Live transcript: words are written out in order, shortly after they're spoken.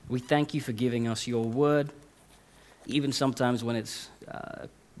We thank you for giving us your word, even sometimes when it's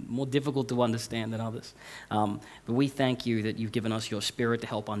more difficult to understand than others. But we thank you that you've given us your spirit to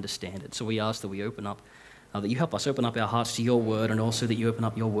help understand it. So we ask that we open up, that you help us open up our hearts to your word, and also that you open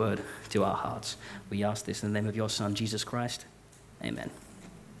up your word to our hearts. We ask this in the name of your Son, Jesus Christ. Amen.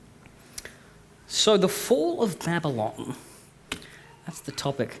 So the fall of Babylon, that's the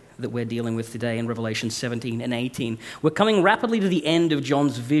topic that we're dealing with today in Revelation 17 and 18. We're coming rapidly to the end of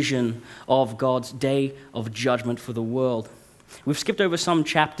John's vision of God's day of judgment for the world. We've skipped over some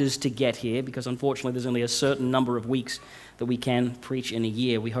chapters to get here because unfortunately there's only a certain number of weeks that we can preach in a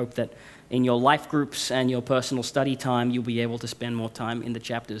year. We hope that in your life groups and your personal study time, you'll be able to spend more time in the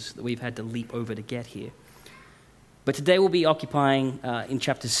chapters that we've had to leap over to get here. But today we'll be occupying in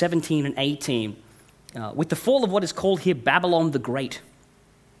chapters 17 and 18 with the fall of what is called here Babylon the Great.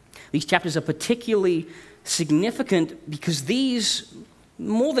 These chapters are particularly significant because these,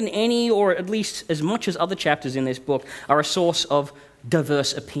 more than any, or at least as much as other chapters in this book, are a source of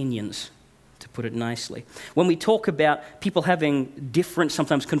diverse opinions, to put it nicely. When we talk about people having different,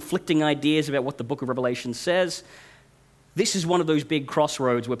 sometimes conflicting ideas about what the book of Revelation says, this is one of those big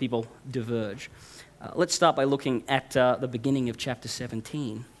crossroads where people diverge. Let's start by looking at the beginning of chapter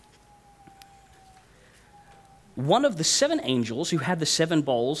 17. One of the 7 angels who had the 7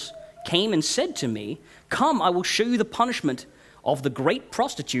 bowls came and said to me, "Come, I will show you the punishment of the great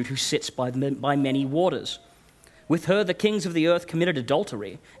prostitute who sits by many waters. With her the kings of the earth committed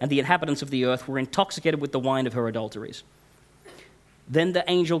adultery, and the inhabitants of the earth were intoxicated with the wine of her adulteries." Then the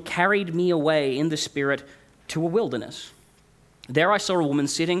angel carried me away in the spirit to a wilderness. There I saw a woman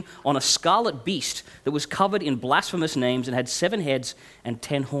sitting on a scarlet beast that was covered in blasphemous names and had 7 heads and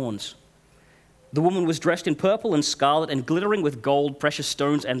 10 horns. The woman was dressed in purple and scarlet and glittering with gold, precious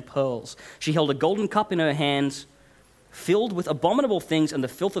stones, and pearls. She held a golden cup in her hands, filled with abominable things and the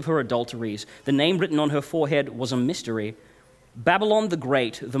filth of her adulteries. The name written on her forehead was a mystery: Babylon the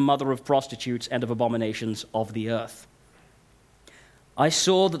Great, the mother of prostitutes and of abominations of the earth. I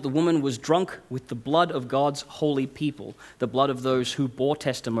saw that the woman was drunk with the blood of God's holy people, the blood of those who bore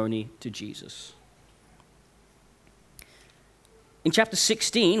testimony to Jesus. In chapter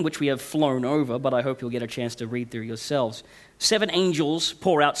 16, which we have flown over, but I hope you'll get a chance to read through yourselves, 7 angels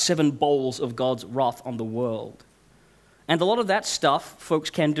pour out 7 bowls of God's wrath on the world. And a lot of that stuff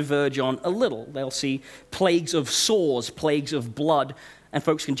folks can diverge on a little. They'll see plagues of sores, plagues of blood, and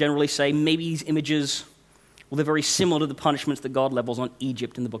folks can generally say maybe these images, well, they're very similar to the punishments that God levels on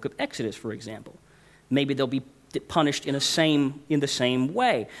Egypt in the book of Exodus, for example. Maybe they'll be punished in the same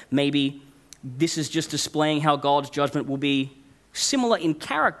way. Maybe this is just displaying how God's judgment will be similar in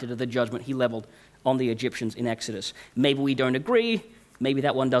character to the judgment he leveled on the Egyptians in Exodus. Maybe we don't agree. Maybe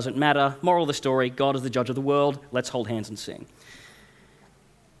that one doesn't matter. Moral of the story, God is the judge of the world. Let's hold hands and sing.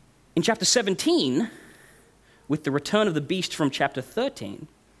 In chapter 17, with the return of the beast from chapter 13,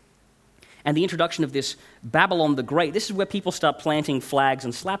 and the introduction of this Babylon the Great, this is where people start planting flags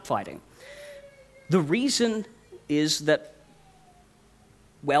and slap fighting. The reason is that,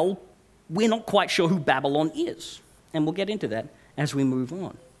 well, we're not quite sure who Babylon is, and we'll get into that as we move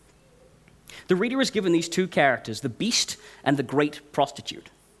on. The reader is given these 2 characters, the beast and the great prostitute.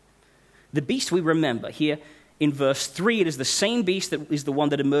 The beast we remember here in verse 3, it is the same beast that is the one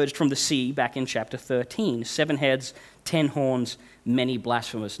that emerged from the sea back in chapter 13. 7 heads, 10 horns, many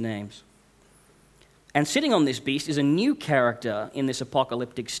blasphemous names. And sitting on this beast is a new character in this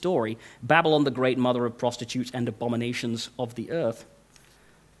apocalyptic story, Babylon the Great, mother of prostitutes and abominations of the earth.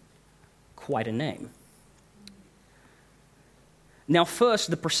 Quite a name. Now first,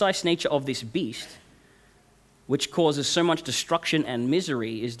 the precise nature of this beast, which causes so much destruction and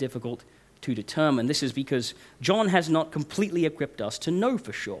misery, is difficult to determine. This is because John has not completely equipped us to know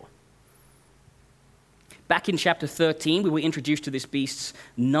for sure. Back in chapter 13, we were introduced to this beast's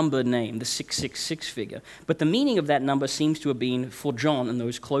number name, the 666 figure. But the meaning of that number seems to have been for John and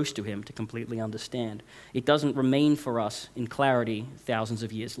those close to him to completely understand. It doesn't remain for us in clarity thousands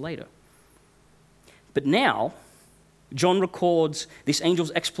of years later. But now, John records this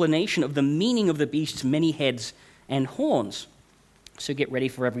angel's explanation of the meaning of the beast's many heads and horns. So get ready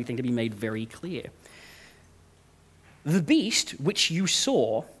for everything to be made very clear. The beast which you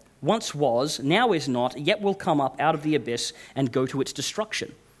saw once was, now is not, yet will come up out of the abyss and go to its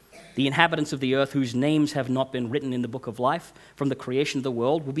destruction. The inhabitants of the earth whose names have not been written in the book of life from the creation of the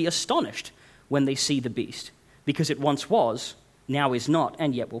world will be astonished when they see the beast, because it once was, now is not,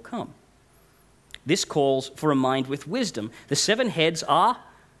 and yet will come. This calls for a mind with wisdom. The 7 heads are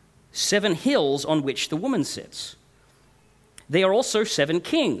 7 hills on which the woman sits. They are also 7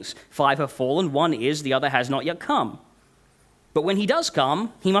 kings. 5 have fallen, 1 is, the other has not yet come. But when he does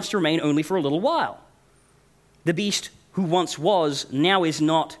come, he must remain only for a little while. The beast who once was, now is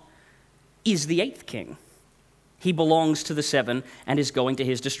not, is the eighth king. He belongs to the seven and is going to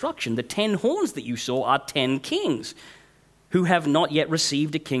his destruction. The 10 horns that you saw are 10 kings who have not yet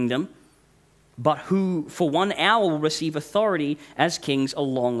received a kingdom, but who for 1 hour will receive authority as kings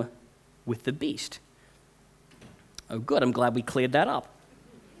along with the beast. Oh, good. I'm glad we cleared that up.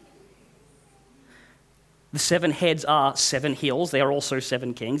 The 7 heads are 7 hills. They are also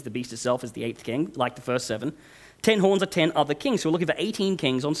 7 kings. The beast itself is the 8th king, like the first 7. 10 horns are 10 other kings. So we're looking for 18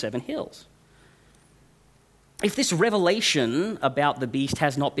 kings on 7 hills. If this revelation about the beast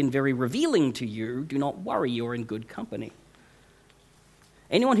has not been very revealing to you, do not worry, you're in good company.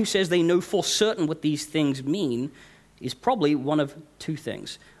 Anyone who says they know for certain what these things mean is probably one of 2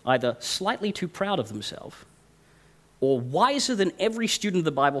 things. Either slightly too proud of themselves, or wiser than every student of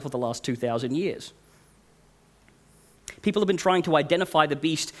the Bible for the last 2,000 years. People have been trying to identify the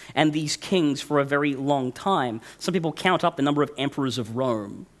beast and these kings for a very long time. Some people count up the number of emperors of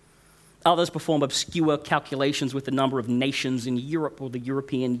Rome. Others perform obscure calculations with the number of nations in Europe or the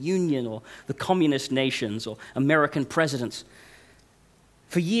European Union or the communist nations or American presidents.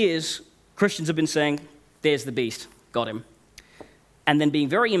 For years, Christians have been saying, there's the beast, got him. And then being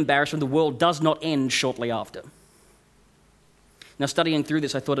very embarrassed when the world does not end shortly after. Now, studying through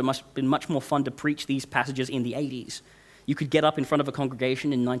this, I thought it must have been much more fun to preach these passages in the 80s. You could get up in front of a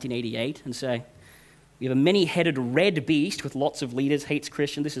congregation in 1988 and say, we have a many-headed red beast with lots of leaders, hates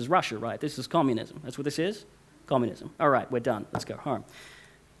Christians. This is Russia, right? This is communism. That's what this is? Communism. All right, we're done. Let's go home.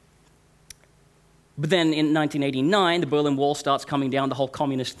 But then in 1989, the Berlin Wall starts coming down, the whole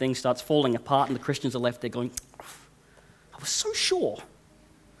communist thing starts falling apart, and the Christians are left there going, I was so sure.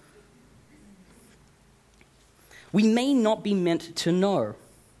 We may not be meant to know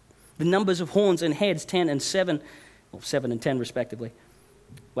the numbers of horns and heads, 10 and 7, or 7 and 10 respectively.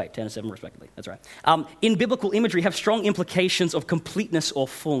 Wait, 10 and 7 respectively, that's right. In biblical imagery have strong implications of completeness or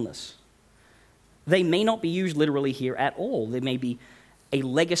fullness. They may not be used literally here at all. There may be a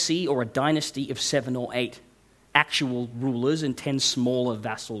legacy or a dynasty of 7 or 8 actual rulers and 10 smaller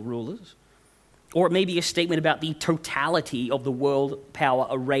vassal rulers. Or it may be a statement about the totality of the world power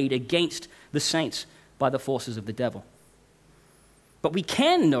arrayed against the saints by the forces of the devil. But we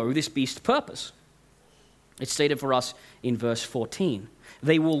can know this beast's purpose. It's stated for us in verse 14.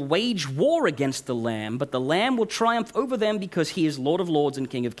 They will wage war against the Lamb, but the Lamb will triumph over them because he is Lord of lords and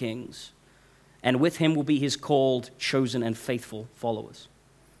King of kings. And with him will be his called, chosen, and faithful followers.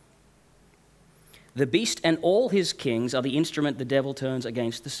 The beast and all his kings are the instrument the devil turns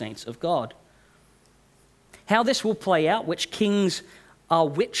against the saints of God. How this will play out, which kings are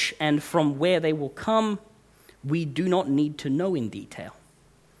which and from where they will come, we do not need to know in detail.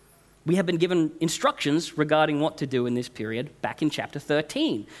 We have been given instructions regarding what to do in this period back in chapter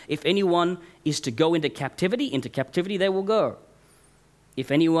 13. If anyone is to go into captivity they will go. If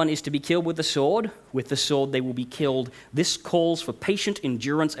anyone is to be killed with the sword they will be killed. This calls for patient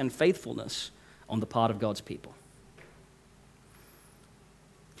endurance and faithfulness on the part of God's people.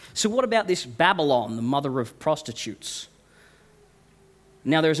 So what about this Babylon, the mother of prostitutes?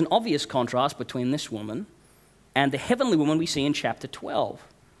 Now there's an obvious contrast between this woman and the heavenly woman we see in chapter 12.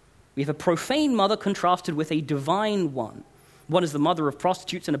 We have a profane mother contrasted with a divine one. One is the mother of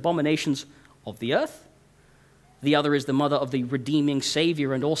prostitutes and abominations of the earth. The other is the mother of the redeeming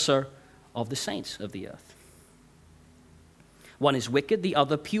Savior and also of the saints of the earth. One is wicked, the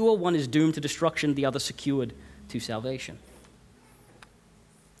other pure. One is doomed to destruction, the other secured to salvation.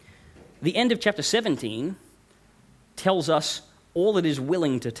 The end of chapter 17 tells us all it is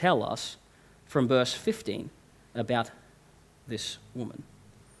willing to tell us from verse 15 about this woman.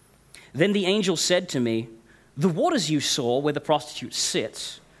 Then the angel said to me, the waters you saw where the prostitute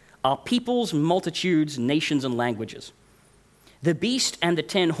sits are peoples, multitudes, nations, and languages. The beast and the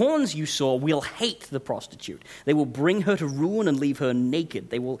 10 horns you saw will hate the prostitute. They will bring her to ruin and leave her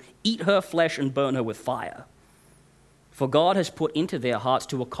naked. They will eat her flesh and burn her with fire. For God has put into their hearts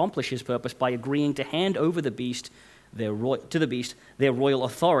to accomplish his purpose by agreeing to hand over the beast, their royal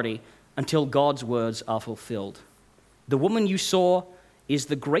authority until God's words are fulfilled. The woman you saw is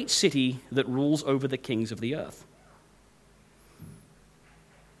the great city that rules over the kings of the earth.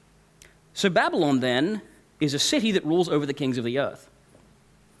 So Babylon, then, is a city that rules over the kings of the earth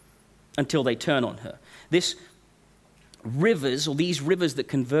until they turn on her. These rivers that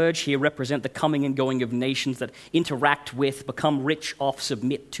converge here represent the coming and going of nations that interact with, become rich off,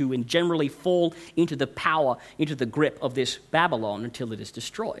 submit to, and generally fall into the power, into the grip of this Babylon until it is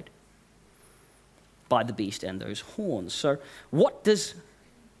destroyed by the beast and those horns. So what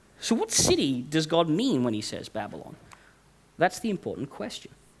city does God mean when he says Babylon? That's the important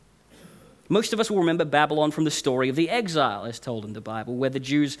question. Most of us will remember Babylon from the story of the exile, as told in the Bible, where the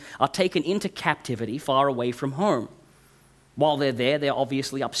Jews are taken into captivity far away from home. While they're there, they're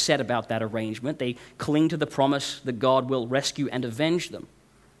obviously upset about that arrangement. They cling to the promise that God will rescue and avenge them.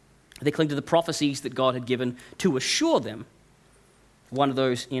 They cling to the prophecies that God had given to assure them. One of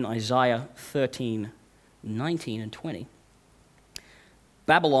those in Isaiah 13, 19 and 20.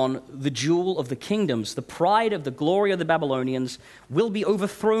 Babylon, the jewel of the kingdoms, the pride of the glory of the Babylonians, will be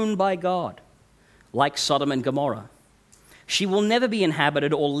overthrown by God, like Sodom and Gomorrah. She will never be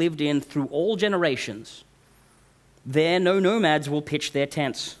inhabited or lived in through all generations. There no nomads will pitch their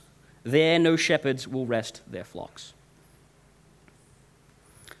tents. There no shepherds will rest their flocks.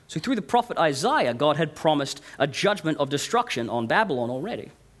 So through the prophet Isaiah, God had promised a judgment of destruction on Babylon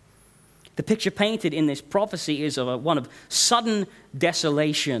already. The picture painted in this prophecy is of one of sudden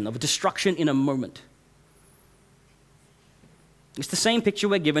desolation, of destruction in a moment. It's the same picture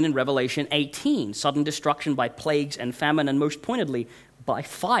we're given in Revelation 18, sudden destruction by plagues and famine, and most pointedly, by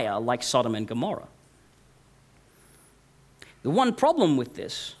fire like Sodom and Gomorrah. The one problem with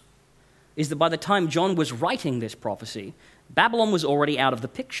this is that by the time John was writing this prophecy, Babylon was already out of the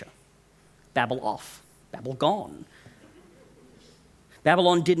picture. Babel off, Babel gone.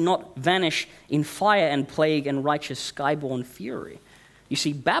 Babylon did not vanish in fire and plague and righteous skyborn fury. You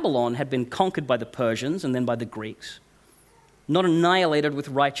see, Babylon had been conquered by the Persians and then by the Greeks, not annihilated with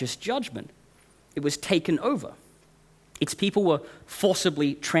righteous judgment. It was taken over. Its people were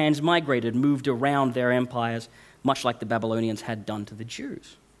forcibly transmigrated, moved around their empires, much like the Babylonians had done to the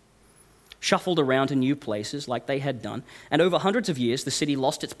Jews. Shuffled around to new places like they had done, and over hundreds of years, the city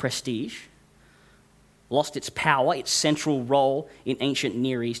lost its prestige, lost its power, its central role in ancient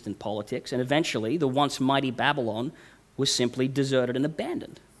Near Eastern politics, and eventually the once mighty Babylon was simply deserted and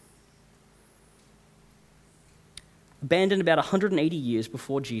abandoned. Abandoned about 180 years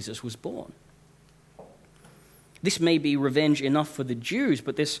before Jesus was born. This may be revenge enough for the Jews,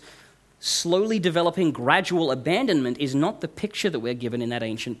 but this slowly developing gradual abandonment is not the picture that we're given in that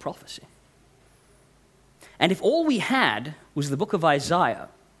ancient prophecy. And if all we had was the book of Isaiah,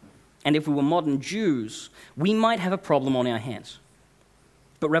 and if we were modern Jews, we might have a problem on our hands.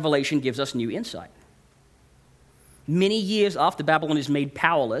 But Revelation gives us new insight. Many years after Babylon is made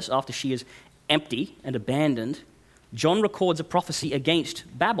powerless, after she is empty and abandoned, John records a prophecy against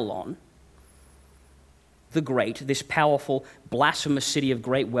Babylon, the Great, this powerful, blasphemous city of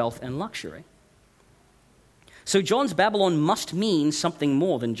great wealth and luxury. So John's Babylon must mean something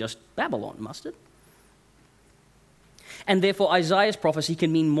more than just Babylon, must it? And therefore, Isaiah's prophecy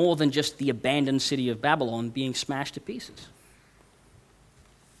can mean more than just the abandoned city of Babylon being smashed to pieces.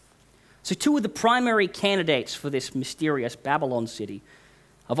 So two of the primary candidates for this mysterious Babylon city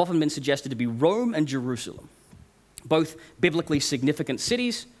have often been suggested to be Rome and Jerusalem, both biblically significant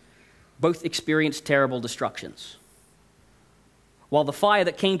cities, both experienced terrible destructions. While the fire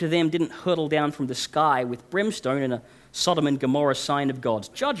that came to them didn't hurtle down from the sky with brimstone and a Sodom and Gomorrah sign of God's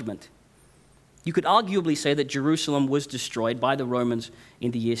judgment, you could arguably say that Jerusalem was destroyed by the Romans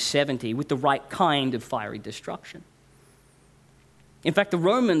in the year 70 with the right kind of fiery destruction. In fact, the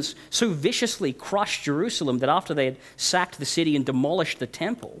Romans so viciously crushed Jerusalem that after they had sacked the city and demolished the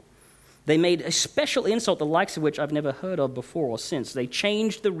temple, they made a special insult, the likes of which I've never heard of before or since. They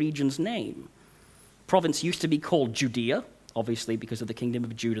changed the region's name. The province used to be called Judea, obviously because of the kingdom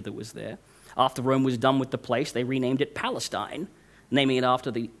of Judah that was there. After Rome was done with the place, they renamed it Palestine, naming it after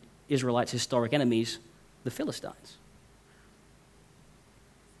the Israelites' historic enemies, the Philistines.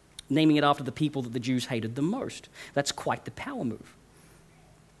 Naming it after the people that the Jews hated the most. That's quite the power move.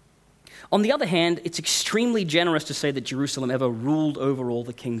 On the other hand, it's extremely generous to say that Jerusalem ever ruled over all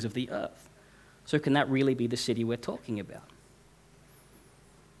the kings of the earth. So can that really be the city we're talking about?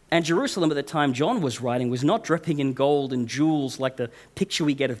 And Jerusalem at the time John was writing was not dripping in gold and jewels like the picture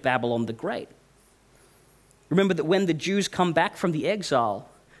we get of Babylon the Great. Remember that when the Jews come back from the exile,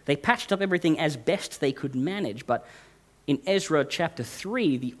 they patched up everything as best they could manage, but in Ezra chapter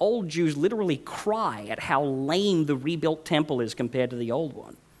 3, the old Jews literally cry at how lame the rebuilt temple is compared to the old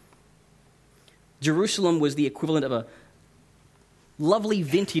one. Jerusalem was the equivalent of a lovely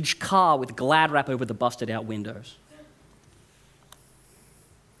vintage car with glad wrap over the busted-out windows.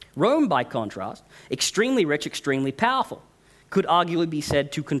 Rome, by contrast, extremely rich, extremely powerful, could arguably be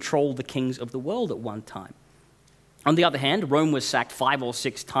said to control the kings of the world at one time. On the other hand, Rome was sacked 5 or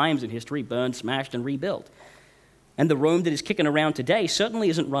 6 times in history, burned, smashed, and rebuilt. And the Rome that is kicking around today certainly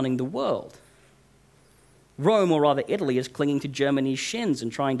isn't running the world. Rome, or rather Italy, is clinging to Germany's shins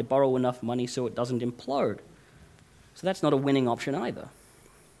and trying to borrow enough money so it doesn't implode. So that's not a winning option either.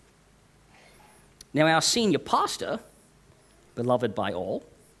 Now, our senior pastor beloved by all,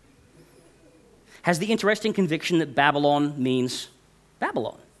 has the interesting conviction that Babylon means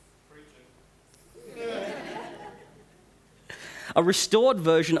Babylon. A restored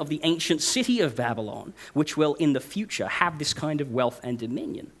version of the ancient city of Babylon, which will in the future have this kind of wealth and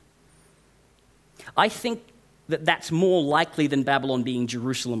dominion. I think that that's more likely than Babylon being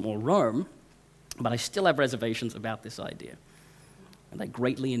Jerusalem or Rome, but I still have reservations about this idea. And I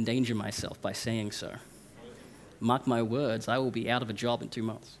greatly endanger myself by saying so. Mark my words, I will be out of a job in 2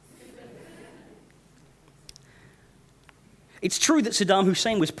 months. It's true that Saddam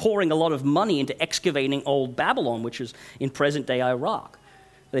Hussein was pouring a lot of money into excavating old Babylon, which is in present-day Iraq.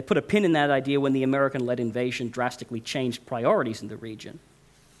 They put a pin in that idea when the American-led invasion drastically changed priorities in the region.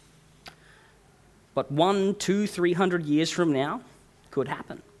 But 100, 200, 300 years from now could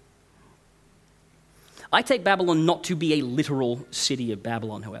happen. I take Babylon not to be a literal city of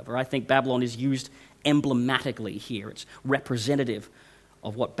Babylon, however. I think Babylon is used emblematically here. It's representative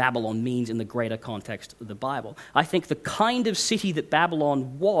of what Babylon means in the greater context of the Bible. I think the kind of city that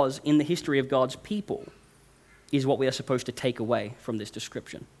Babylon was in the history of God's people is what we are supposed to take away from this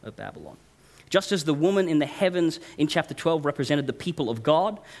description of Babylon. Just as the woman in the heavens in chapter 12 represented the people of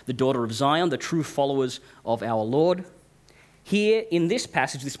God, the daughter of Zion, the true followers of our Lord, here in this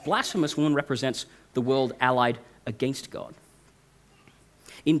passage, this blasphemous woman represents the world allied against God.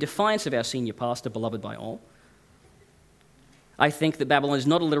 In defiance of our senior pastor, beloved by all, I think that Babylon is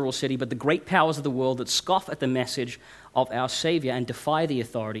not a literal city, but the great powers of the world that scoff at the message of our Savior and defy the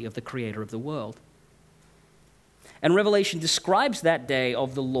authority of the Creator of the world. And Revelation describes that day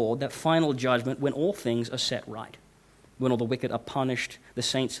of the Lord, that final judgment, when all things are set right, when all the wicked are punished, the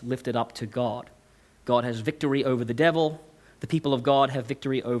saints lifted up to God. God has victory over the devil. The people of God have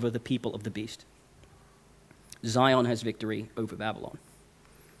victory over the people of the beast. Zion has victory over Babylon.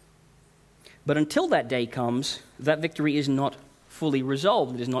 But until that day comes, that victory is not fully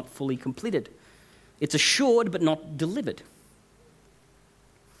resolved. It is not fully completed. It's assured but not delivered.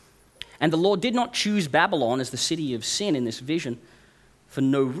 And the Lord did not choose Babylon as the city of sin in this vision for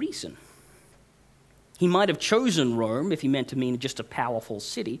no reason. He might have chosen Rome if he meant to mean just a powerful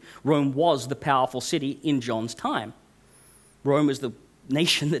city. Rome was the powerful city in John's time. Rome was the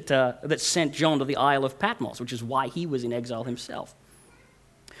nation that sent John to the Isle of Patmos, which is why he was in exile himself.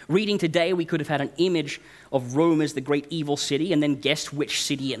 Reading today, we could have had an image of Rome as the great evil city and then guessed which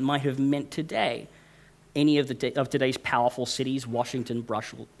city it might have meant today. Any of today's powerful cities, Washington,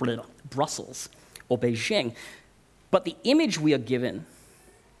 Brussels, or Beijing. But the image we are given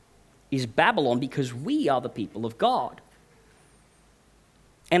is Babylon because we are the people of God.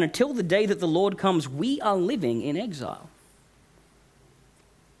 And until the day that the Lord comes, we are living in exile.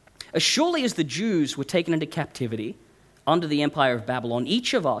 As surely as the Jews were taken into captivity under the empire of Babylon,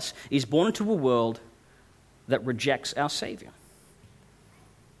 each of us is born into a world that rejects our Savior.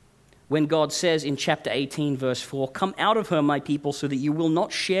 When God says in chapter 18, verse 4, "Come out of her, my people, so that you will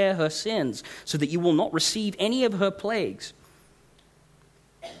not share her sins, so that you will not receive any of her plagues,"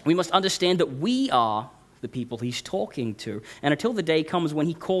 we must understand that we are the people he's talking to. And until the day comes when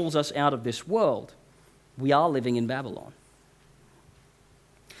he calls us out of this world, we are living in Babylon.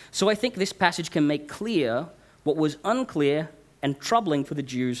 So I think this passage can make clear what was unclear and troubling for the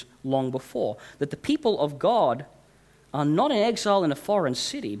Jews long before, that the people of God are not in exile in a foreign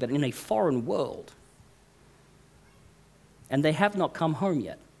city, but in a foreign world. And they have not come home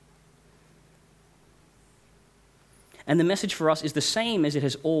yet. And the message for us is the same as it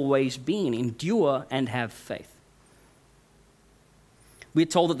has always been: endure and have faith. We are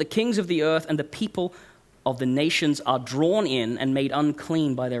told that the kings of the earth and the people of the nations are drawn in and made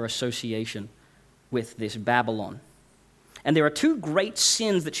unclean by their association with this Babylon. And there are two great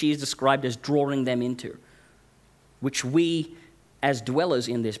sins that she is described as drawing them into, which we, as dwellers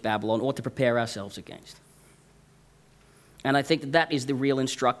in this Babylon, ought to prepare ourselves against. And I think that is the real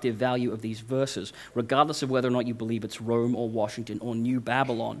instructive value of these verses, regardless of whether or not you believe it's Rome or Washington or New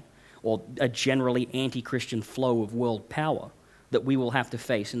Babylon or a generally anti-Christian flow of world power that we will have to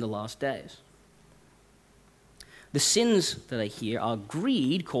face in the last days. The sins that are here are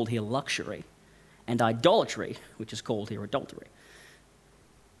greed, called here luxury, and idolatry, which is called here adultery.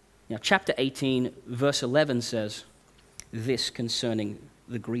 Now, chapter 18, verse 11 says this concerning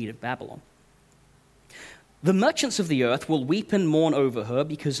the greed of Babylon. "The merchants of the earth will weep and mourn over her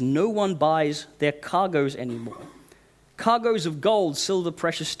because no one buys their cargoes anymore. Cargoes of gold, silver,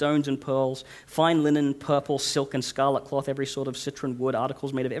 precious stones and pearls, fine linen, purple, silk and scarlet cloth, every sort of citron wood,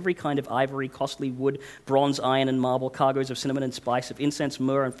 articles made of every kind of ivory, costly wood, bronze, iron and marble, cargoes of cinnamon and spice, of incense,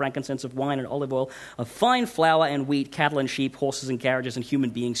 myrrh and frankincense, of wine and olive oil, of fine flour and wheat, cattle and sheep, horses and carriages, and human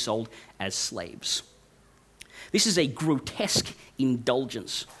beings sold as slaves." This is a grotesque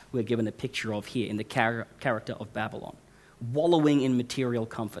indulgence we're given a picture of here in the character of Babylon, wallowing in material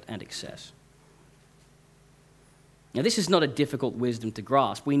comfort and excess. Now, this is not a difficult wisdom to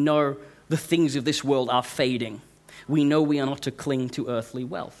grasp. We know the things of this world are fading. We know we are not to cling to earthly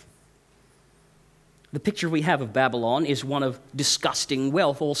wealth. The picture we have of Babylon is one of disgusting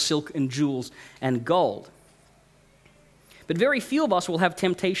wealth, all silk and jewels and gold. But very few of us will have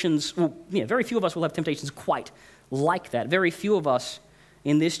temptations, quite like that. Very few of us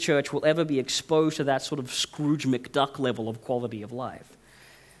in this church will ever be exposed to that sort of Scrooge McDuck level of quality of life.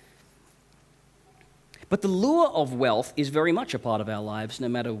 But the lure of wealth is very much a part of our lives, no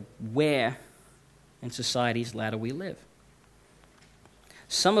matter where in society's ladder we live.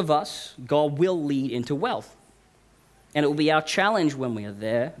 Some of us, God will lead into wealth. And it will be our challenge when we are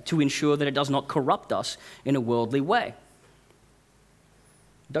there to ensure that it does not corrupt us in a worldly way.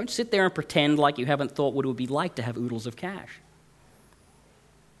 Don't sit there and pretend like you haven't thought what it would be like to have oodles of cash.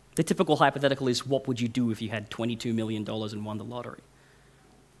 The typical hypothetical is, what would you do if you had $22 million and won the lottery?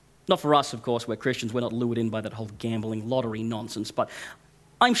 Not for us, of course, we're Christians. We're not lured in by that whole gambling lottery nonsense. But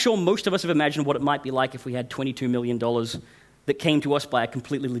I'm sure most of us have imagined what it might be like if we had $22 million that came to us by a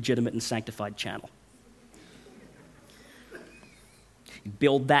completely legitimate and sanctified channel.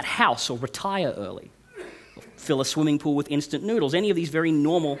 Build that house or retire early. Or fill a swimming pool with instant noodles. Any of these very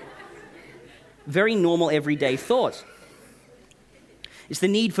normal everyday thoughts. It's the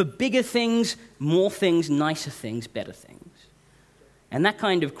need for bigger things, more things, nicer things, better things. And that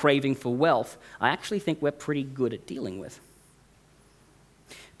kind of craving for wealth, I actually think we're pretty good at dealing with.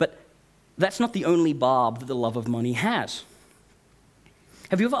 But that's not the only barb that the love of money has.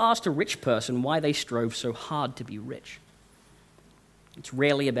 Have you ever asked a rich person why they strove so hard to be rich? It's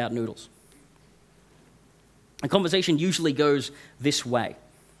rarely about noodles. The conversation usually goes this way.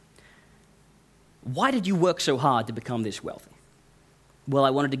 Why did you work so hard to become this wealthy? Well,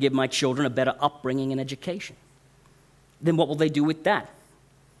 I wanted to give my children a better upbringing and education. Then what will they do with that?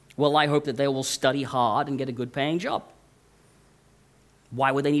 Well, I hope that they will study hard and get a good paying job.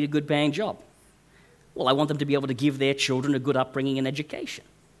 Why would they need a good paying job? Well, I want them to be able to give their children a good upbringing and education.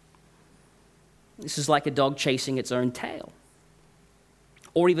 This is like a dog chasing its own tail.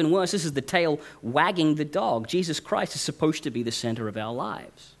 Or even worse, this is the tail wagging the dog. Jesus Christ is supposed to be the center of our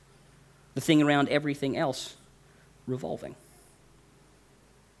lives, the thing around everything else revolving.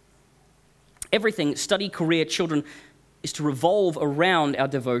 Everything, study, career, children, is to revolve around our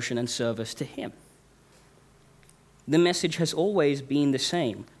devotion and service to Him. The message has always been the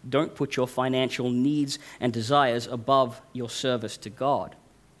same. Don't put your financial needs and desires above your service to God.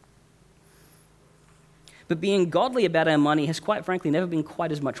 But being godly about our money has, quite frankly, never been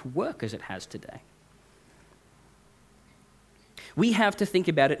quite as much work as it has today. We have to think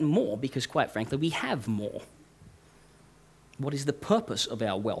about it more because, quite frankly, we have more. What is the purpose of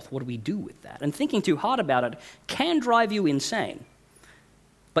our wealth? What do we do with that? And thinking too hard about it can drive you insane.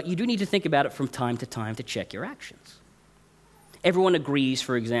 But you do need to think about it from time to time to check your actions. Everyone agrees,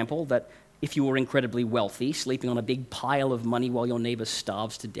 for example, that if you were incredibly wealthy, sleeping on a big pile of money while your neighbor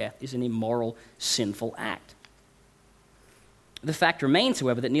starves to death is an immoral, sinful act. The fact remains,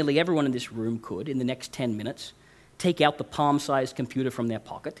 however, that nearly everyone in this room could, in the next 10 minutes, take out the palm-sized computer from their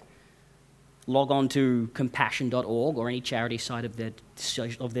pocket, log on to compassion.org or any charity site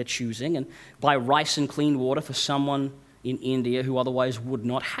of their choosing, and buy rice and clean water for someone in India who otherwise would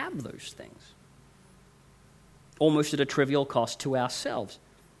not have those things, almost at a trivial cost to ourselves.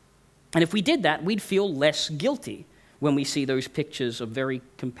 And if we did that, we'd feel less guilty when we see those pictures of very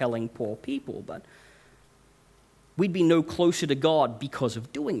compelling poor people, but we'd be no closer to God because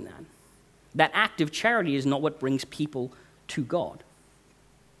of doing that. That act of charity is not what brings people to God.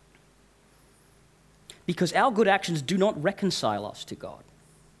 Because our good actions do not reconcile us to God.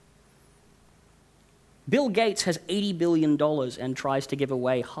 Bill Gates has $80 billion and tries to give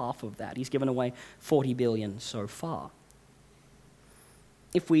away half of that. He's given away $40 billion so far.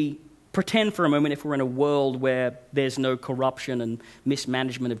 If we pretend for a moment, if we're in a world where there's no corruption and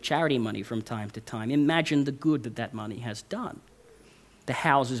mismanagement of charity money from time to time, imagine the good that money has done. The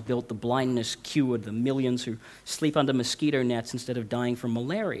houses built, the blindness cured, the millions who sleep under mosquito nets instead of dying from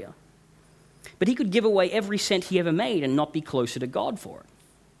malaria. But he could give away every cent he ever made and not be closer to God for it.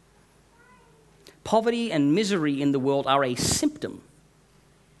 Poverty and misery in the world are a symptom,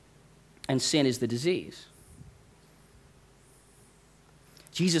 and sin is the disease.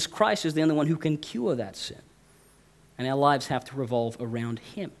 Jesus Christ is the only one who can cure that sin, and our lives have to revolve around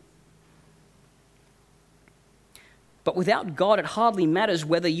Him. But without God, it hardly matters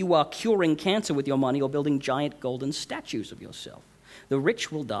whether you are curing cancer with your money or building giant golden statues of yourself. The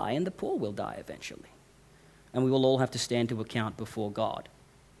rich will die and the poor will die eventually. and we will all have to stand to account before God.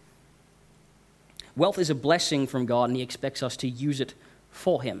 Wealth is a blessing from God, and he expects us to use it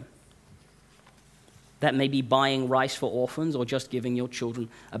for him. That may be buying rice for orphans or just giving your children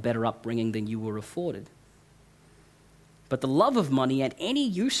a better upbringing than you were afforded. But the love of money and any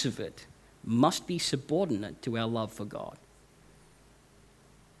use of it must be subordinate to our love for God.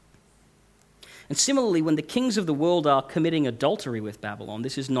 And similarly, when the kings of the world are committing adultery with Babylon,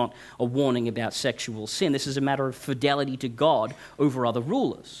 this is not a warning about sexual sin. This is a matter of fidelity to God over other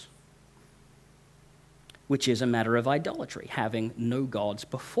rulers, which is a matter of idolatry, having no gods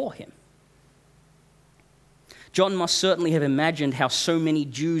before him. John must certainly have imagined how so many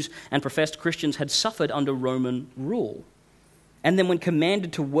Jews and professed Christians had suffered under Roman rule. And then when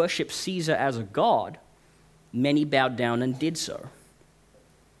commanded to worship Caesar as a god, many bowed down and did so.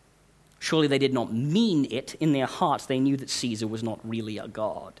 Surely they did not mean it. In their hearts, they knew that Caesar was not really a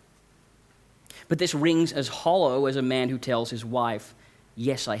god. But this rings as hollow as a man who tells his wife,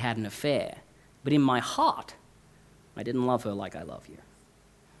 "Yes, I had an affair, but in my heart, I didn't love her like I love you."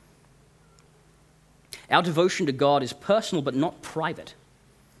 Our devotion to God is personal but not private.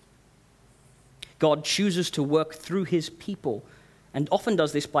 God chooses to work through his people, and often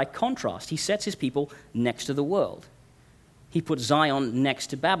does this by contrast. He sets his people next to the world. He puts Zion next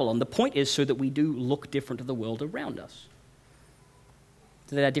to Babylon. The point is so that we do look different to the world around us,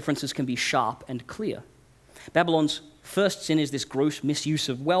 so that our differences can be sharp and clear. Babylon's first sin is this gross misuse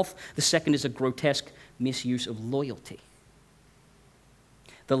of wealth. The second is a grotesque misuse of loyalty.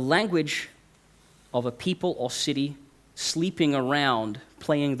 The language of a people or city sleeping around,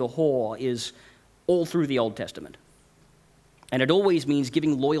 playing the whore, is all through the Old Testament. And it always means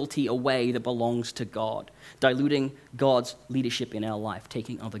giving loyalty away that belongs to God, diluting God's leadership in our life,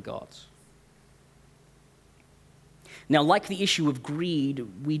 taking other gods. Now, like the issue of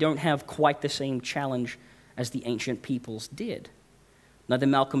greed, we don't have quite the same challenge as the ancient peoples did. Neither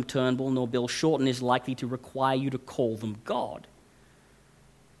Malcolm Turnbull nor Bill Shorten is likely to require you to call them God,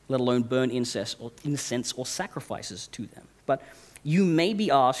 let alone burn incense or sacrifices to them. But you may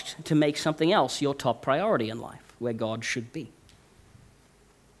be asked to make something else your top priority in life, where God should be.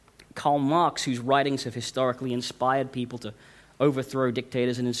 Karl Marx, whose writings have historically inspired people to overthrow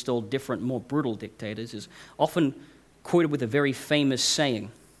dictators and install different, more brutal dictators, is often quoted with a very famous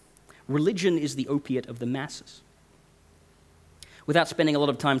saying, "Religion is the opiate of the masses." Without spending a lot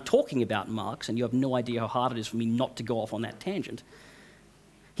of time talking about Marx, and you have no idea how hard it is for me not to go off on that tangent,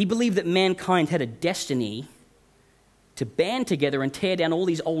 he believed that mankind had a destiny to band together and tear down all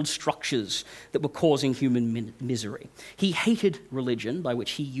these old structures that were causing human misery. He hated religion, by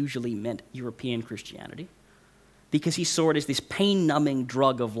which he usually meant European Christianity, because he saw it as this pain-numbing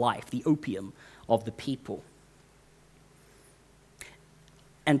drug of life, the opium of the people.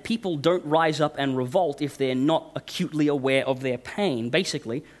 And people don't rise up and revolt if they're not acutely aware of their pain.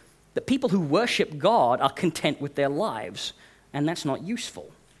 Basically, the people who worship God are content with their lives, and that's not useful.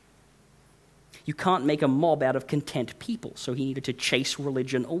 You can't make a mob out of content people, so he needed to chase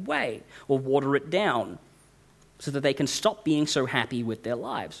religion away or water it down so that they can stop being so happy with their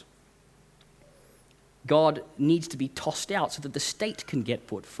lives. God needs to be tossed out so that the state can get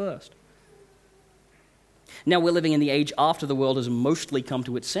put first. Now we're living in the age after the world has mostly come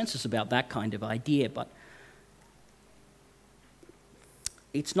to its senses about that kind of idea, but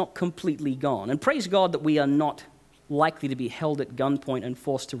it's not completely gone. And praise God that we are not likely to be held at gunpoint and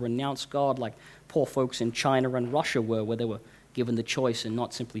forced to renounce God like poor folks in China and Russia were, where they were given the choice and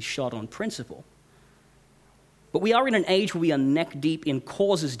not simply shot on principle. But we are in an age where we are neck deep in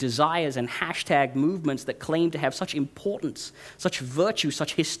causes, desires, and hashtag movements that claim to have such importance, such virtue,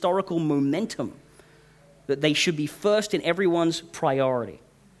 such historical momentum, that they should be first in everyone's priority.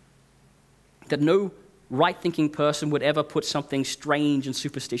 That no right-thinking person would ever put something strange and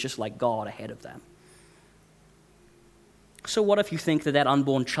superstitious like God ahead of them. So what if you think that that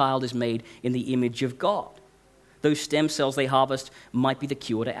unborn child is made in the image of God? Those stem cells they harvest might be the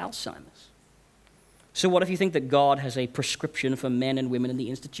cure to Alzheimer's. So what if you think that God has a prescription for men and women in the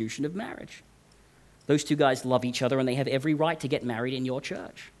institution of marriage? Those two guys love each other and they have every right to get married in your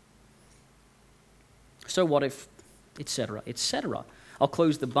church. So what if, etc., etc. I'll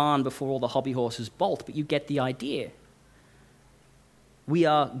close the barn before all the hobby horses bolt, but you get the idea. We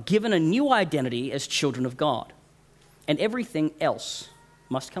are given a new identity as children of God. And everything else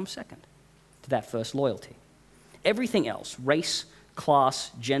must come second to that first loyalty. Everything else, race,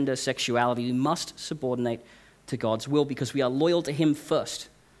 class, gender, sexuality, we must subordinate to God's will because we are loyal to him first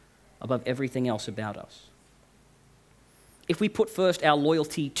above everything else about us. If we put first our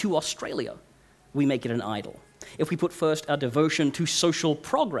loyalty to Australia, we make it an idol. If we put first our devotion to social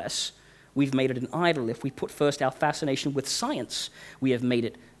progress, we've made it an idol. If we put first our fascination with science, we have made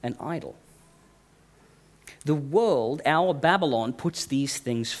it an idol. The world, our Babylon, puts these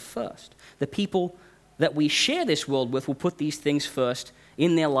things first. The people that we share this world with will put these things first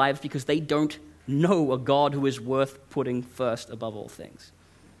in their lives because they don't know a God who is worth putting first above all things.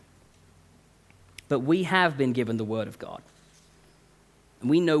 But we have been given the Word of God.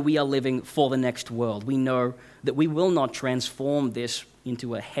 We know we are living for the next world. We know that we will not transform this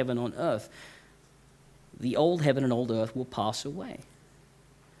into a heaven on earth. The old heaven and old earth will pass away.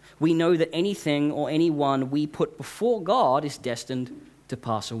 We know that anything or anyone we put before God is destined to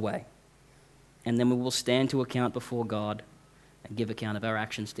pass away. And then we will stand to account before God and give account of our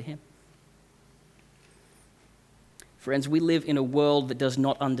actions to Him. Friends, we live in a world that does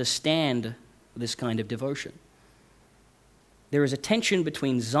not understand this kind of devotion. There is a tension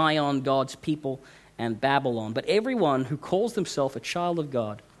between Zion, God's people, and Babylon. But everyone who calls themselves a child of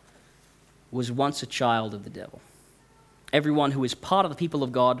God was once a child of the devil. Everyone who is part of the people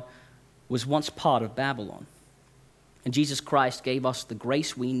of God was once part of Babylon. And Jesus Christ gave us the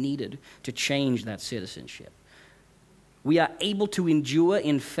grace we needed to change that citizenship. We are able to endure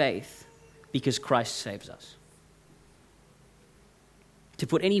in faith because Christ saves us. To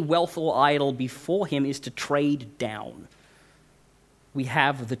put any wealth or idol before Him is to trade down. We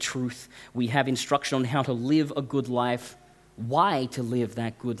have the truth. We have instruction on how to live a good life, why to live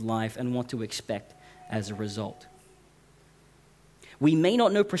that good life, and what to expect as a result. We may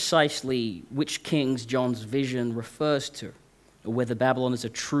not know precisely which kings John's vision refers to, or whether Babylon is a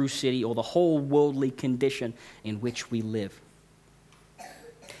true city or the whole worldly condition in which we live.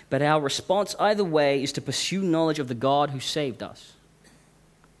 But our response either way is to pursue knowledge of the God who saved us,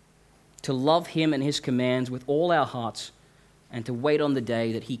 to love Him and His commands with all our hearts, and to wait on the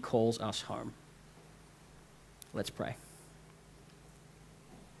day that He calls us home. Let's pray.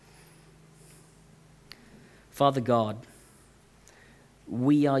 Father God,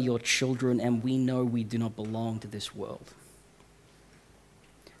 we are your children, and we know we do not belong to this world.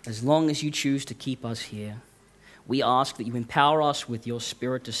 As long as you choose to keep us here, we ask that you empower us with your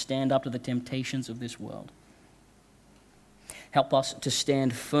Spirit to stand up to the temptations of this world. Help us to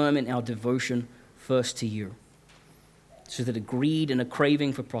stand firm in our devotion first to you, so that a greed and a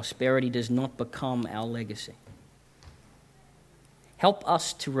craving for prosperity does not become our legacy. Help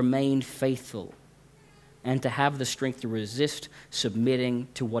us to remain faithful and to have the strength to resist submitting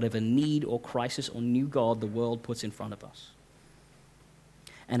to whatever need or crisis or new God the world puts in front of us.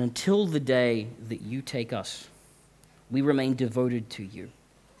 And until the day that you take us, we remain devoted to you.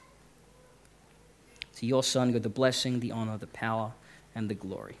 To your Son go the blessing, the honor, the power, and the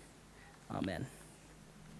glory. Amen.